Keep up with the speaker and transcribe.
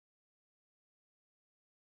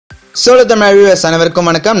solotamizharj viewers அனைவருக்கும்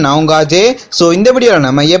வணக்கம். நான் உங்க அஜய். சோ இந்த வீடியோல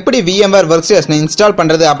நம்ம எப்படி VMware workstation இன்ஸ்டால்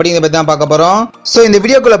பண்றது அப்படிங்கறத பத்தி தான் பார்க்க போறோம். சோ இந்த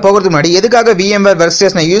வீடியோக்குள்ள போகிறதுக்கு முன்னாடி எதுக்காக VMware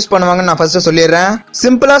workstation யூஸ் பண்ணுவாங்கன்னு நான் ஃபர்ஸ்ட் சொல்லிடுறேன்.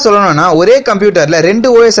 சிம்பிளா சொல்லணும்னா ஒரே கம்ப்யூட்டர்ல ரெண்டு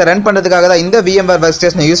OS ரன் பண்றதுக்காக தான் இந்த VMware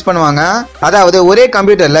workstation யூஸ் பண்ணுவாங்க. அதாவது ஒரே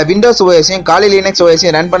கம்ப்யூட்டர்ல Windows OS-ஐயும் Kali Linux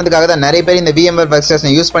OS-ஐயும் ரன் பண்றதுக்காக தான் நிறைய பேர் இந்த VMware workstation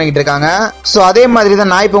யூஸ் பண்ணிட்டு இருக்காங்க. சோ அதே மாதிரி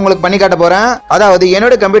தான் நான் இப்போ உங்களுக்கு பண்ணி காட்ட போறேன். அதாவது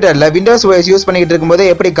என்னோட கம்ப்யூட்டர்ல Windows OS யூஸ் பண்ணிட்டு இருக்கும்போது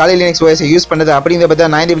எப்படி Kali Linux OS யூஸ் பண்றது அப்படிங்கறத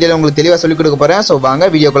பத்தி நான் இந்த வீடியோல உங்களுக்கு தெளிவா சொல்லி கொடுக்க போறேன். சோ வாங்க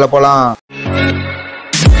வீடியோக்குள்ள போலாம்.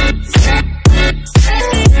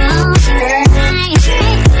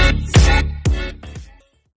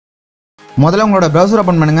 முதல்ல உங்களோட பிரவுசர்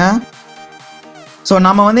ஓபன் பண்ணுங்க. சோ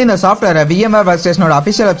நாம இந்த சாஃப்ட்வேரை VMware workstationோட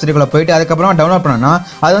அபிஷியல் வெப்சைட்குள்ள போயிட்டு அதுக்கப்புறம் டவுன்லோட் பண்ணனும்னா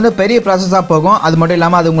அது பெரிய ப்ராசஸா போகும். அது மட்டும்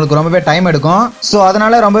இல்லாம அது உங்களுக்கு ரொம்பவே டைம் எடுக்கும். சோ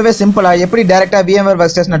அதனால ரொம்பவே சிம்பிளா எப்படி டைரக்டா VMware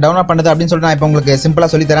workstation டவுன்லோட் பண்றது அப்படின்னு சொல்லிட்டு நான் இப்போ உங்களுக்கு சிம்பிளா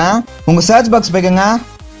சொல்லி தரேன். உங்க சர்ச் பாக்ஸ் போய்க்கங்க.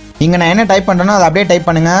 இங்க நான் என்ன டைப் பண்றேனோ அதை அப்படியே டைப்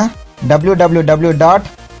பண்ணுங்க.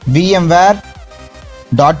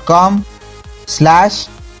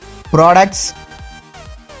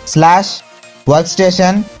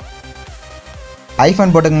 www.vmware.com/products/workstation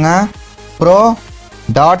ஐஃபன் போட்டுக்கங்க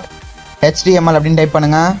pro.html அப்படின்னு டைப்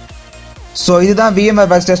பண்ணுங்க. ஸோ இதுதான்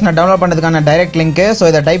VMware workstation டவுன்லோட் பண்ணுறதுக்கான டைரக்ட் லிங்க். ஸோ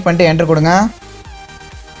இதை டைப் பண்ணிட்டு என்டர் கொடுங்க.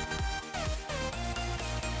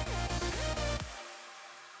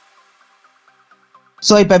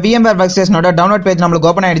 ஸோ இப்போ VMware workstationோட டவுன்லோட் பேஜ் நம்மளுக்கு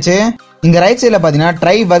ஓப்பன் ஆயிடுச்சு. இங்க ரைட் சைடில் பார்த்தீங்கன்னா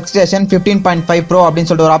ட்ரை workstation 15.5 Pro அப்படின்னு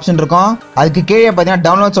சொல்லிட்டு ஒரு ஆப்ஷன் இருக்கும். அதுக்கு கீழே பார்த்தீங்கன்னா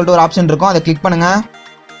டவுன்லோட் சொல்லிட்டு ஒரு ஆப்ஷன் இருக்கும். அதை கிளிக் பண்ணுங்க.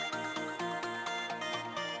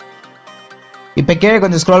 இப்போ கீழே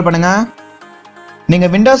கொஞ்சம் ஸ்க்ரோல் பண்ணுங்க. நீங்க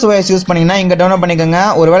Windows OS யூஸ் பண்ணீங்கன்னா இங்க டவுன்லோட் பண்ணிக்கோங்க.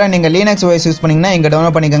 ஒருவேளை நீங்க Linux OS யூஸ் பண்ணீங்கன்னா இங்க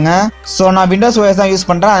டவுன்லோட் பண்ணிக்கோங்க. சோ நான் Windows OS தான் யூஸ்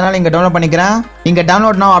பண்றேன், அதனால இங்க டவுன்லோட் பண்ணிக்கிறேன். இங்க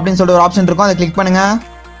டவுன்லோட் நவ் அப்படின்னு சொல்லிட்டு ஒரு ஆப்ஷன் இருக்கும். அதை கிளிக் பண்ணுங்க.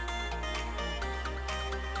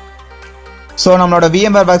 சோ நம்மளோட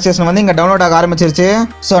VMware workstation இங்க டவுன்லோட் ஆக ஆரம்பிச்சிருச்சு.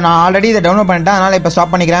 சோ நான் ஆல்ரெடி இதை டவுன்லோட் பண்ணிட்டேன், அதனால இப்போ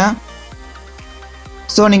ஸ்டாப் பண்ணிக்கிறேன்.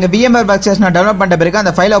 சோ நீங்க VMware workstation டவுன்லோட் பண்ணிட்ட பிறகு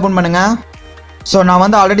அந்த ஃபைலை ஓபன் பண்ணுங்க. சோ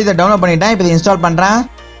நான் ஆல்ரெடி இதை டவுன்லோட் பண்ணிட்டேன். இப்போ இதை இன்ஸ்டால் பண்றேன்.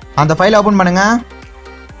 அந்த ஃபைலை ஓபன் பண்ணுங்க.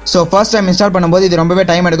 ஸோ ஃபர்ஸ்ட் டைம் இன்ஸ்டால் பண்ணும்போது இது ரொம்பவே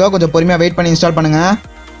டைம் எடுக்கும். கொஞ்சம் பொறுமையாக வெயிட் பண்ணி இன்ஸ்டால் பண்ணுங்க.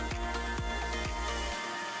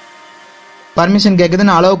 பர்மிஷன் கேட்குது,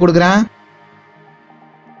 நான் அலோவ் கொடுக்குறேன்.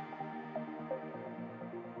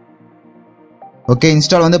 ஓகே,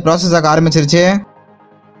 இன்ஸ்டால் ப்ராசஸ் ஆக ஆரம்பிச்சிருச்சு.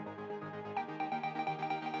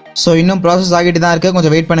 ஸோ இன்னும் ப்ராசஸ் ஆகிட்டு தான் இருக்கு,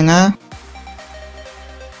 கொஞ்சம் வெயிட் பண்ணுங்க.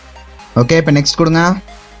 ஓகே, இப்போ நெக்ஸ்ட் கொடுங்க.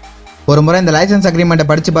 ஒரு முறை இந்த லைசன்ஸ் அக்ரிமெண்ட்டை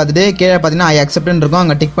படிச்சு பார்த்துட்டு கீழே பார்த்தீங்கன்னா ஐ அக்செப்ட்னு இருக்கும்,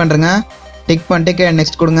 அங்கே டிக் பண்ணுறேங்க. டிக் பண்ணிட்டு கீழே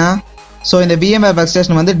நெக்ஸ்ட் கொடுங்க. ஸோ இந்த VMware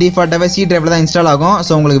workstation டிஃபால்ட்டாகவே C டிரைவில் தான் இன்ஸ்டால் ஆகும்.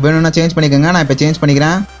 ஸோ உங்களுக்கு வேணும்னா சேஞ்ச் பண்ணிக்கோங்க. நான் இப்போ சேஞ்ச்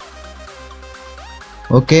பண்ணிக்கிறேன்.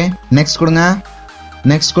 ஓகே, நெக்ஸ்ட் கொடுங்க.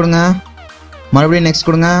 நெக்ஸ்ட் கொடுங்க. மறுபடியும் நெக்ஸ்ட்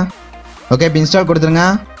கொடுங்க. ஓகே, இப்போ இன்ஸ்டால் கொடுத்துருங்க.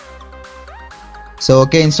 ஸோ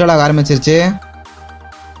ஓகே, இன்ஸ்டால் ஆக ஆரம்பிச்சிருச்சு.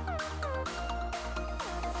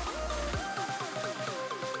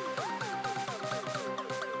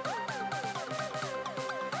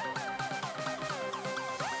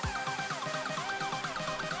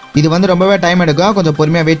 இது ரொம்பவே டைம் எடுக்கும், கொஞ்சம்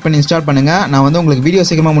பொறுமையாக வெயிட் பண்ணி இன்ஸ்டால் பண்ணுங்க. நான் உங்களுக்கு வீடியோ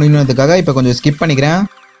சீக்கிரமாக முடியணுன்றதுக்காக இப்போ கொஞ்சம் ஸ்கிப் பண்ணிக்கிறேன்.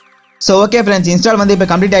 ஸோ ஓகே ஃப்ரெண்ட்ஸ், இன்ஸ்டால் இப்போ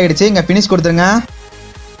கம்ப்ளீட் ஆகிடுச்சு. இங்கே ஃபினிஷ் கொடுத்துருங்க.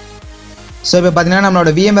 ஸோ இப்போ பார்த்தீங்கன்னா நம்மளோட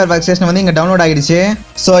VMware workstation இங்கே டவுன்லோட் ஆகிடுச்சு.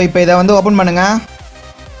 ஸோ இப்போ இதை ஓப்பன் பண்ணுங்க.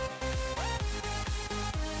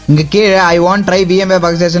 இங்கே கீழே I want try VMware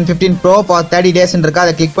workstation 15 Pro for 30 days இருக்கா,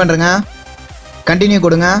 அதை கிளிக் பண்ணுறேங்க. கண்டினியூ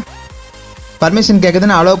கொடுங்க. பர்மிஷன் கேட்குது,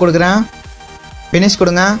 நான் அலோவ் கொடுக்குறேன். ஃபினிஷ்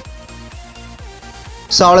கொடுங்க.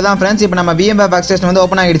 ஸோ அவ்வளோதான் ஃப்ரெண்ட்ஸ், இப்போ நம்ம VMware workstation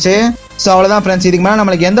ஓப்பன் ஆகிடுச்சு. ஸோ அவ்வளோதான் ஃப்ரெண்ட்ஸ், இதுக்கு மேலே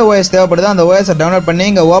நம்மளுக்கு எந்த OS தேவைப்படுதோ அந்த OS-ஐ டவுன்லோட் பண்ணி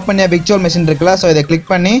இங்கே ஓப்பன் விர்ச்சுவல் மெஷின் இருக்குல்ல, ஸோ இதை கிளிக்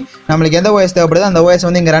பண்ணி நம்மளுக்கு எந்த OS தேவைப்படுதோ அந்த OS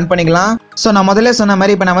இங்கே ரன் பண்ணிக்கலாம். ஸோ நான் முதல்ல சொன்ன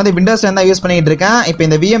மாதிரி இப்போ நான் Windows தான் யூஸ் பண்ணிட்டு இருக்கேன். இப்போ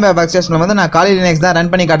இந்த VMware workstation நான் Kali Linux தான்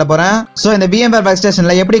ரன் பண்ணி காட்ட போகிறேன். ஸோ இந்த VMware workstation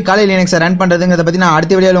எப்படி Kali Linux ரன் பண்ணுறதுங்கிறத பற்றி நான்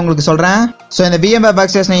அடுத்த வீடியோவில் உங்களுக்கு சொல்கிறேன். ஸோ இந்த VMware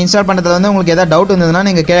workstation இன்ஸ்டால் பண்ணுறதுல உங்களுக்கு ஏதாவது டவுட் இருந்ததுன்னா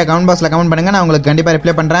நீங்கள் கீழே கமெண்ட் பாக்ஸில் கமெண்ட் பண்ணுங்க, நான் உங்களுக்கு கண்டிப்பாக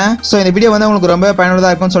ரிப்ளை பண்ணுறேன். ஸோ இந்த வீடியோ உங்களுக்கு ரொம்ப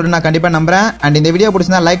பயனுள்ளதாக இருக்கும்னு சொல்லிட்டு நான் கண்டிப்பாக நம்புறேன். அண்ட் இந்த வீடியோ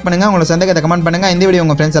பிடிச்சிருந்தா லைக் பண்ணுங்க, உங்களுக்கு சந்தேகத்தை கமெண்ட் பண்ணுங்க, இந்த வீடியோ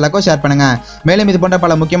உங்கள் ஃப்ரெண்ட்ஸ் எல்லாருக்கும் ஷேர் பண்ணுங்க. மேலும் இது போன்ற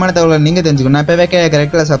பல முக்கியமான தகவல்களை நீங்க தெரிஞ்சுக்கணும். இப்பவே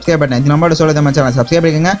கரெக்டாக சப்ஸ்கிரைப் பண்ணி நம்மளோட solotamizharj சேனலை சப்ஸ்கிரைப்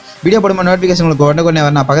பண்ணிக்கங்க. வீடியோ போடும்போது நோட்டிஃபிகேஷன் உங்களுக்கு உடனே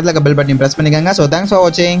வரணும். பக்கத்தில் இருக்க பெல் பட்டனை பிரஸ் பண்ணிக்கங்க. ஸோ தேங்க்ஸ் ஃபார்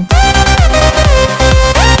வாட்சிங்.